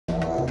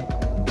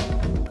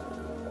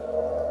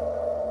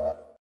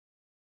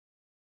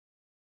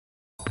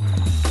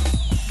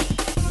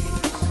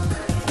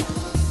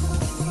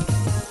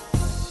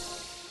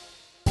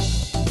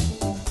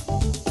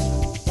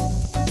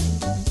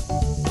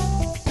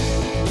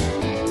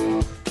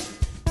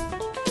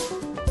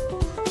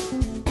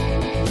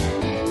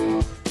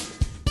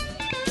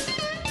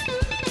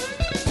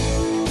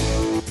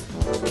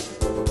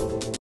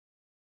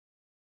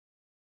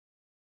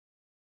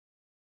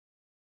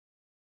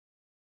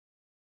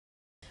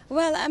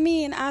Well, I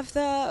mean,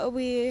 after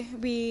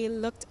we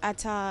looked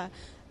at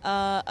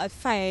a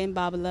fire in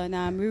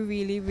Babylon, we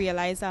really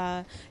realized,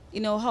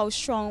 how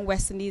strong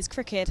West Indies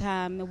cricket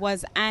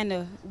was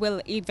and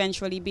will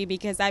eventually be,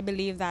 because I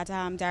believe that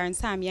Darren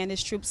Sammy and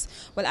his troops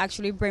will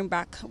actually bring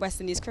back West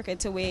Indies cricket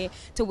to where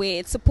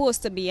it's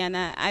supposed to be, and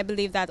I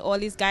believe that all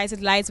these guys, it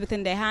lies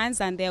within their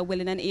hands, and they're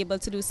willing and able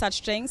to do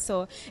such things.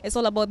 So it's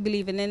all about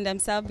believing in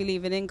themselves,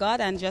 believing in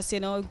God, and just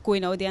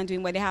going out there and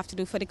doing what they have to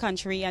do for the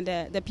country and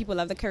the people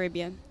of the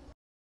Caribbean.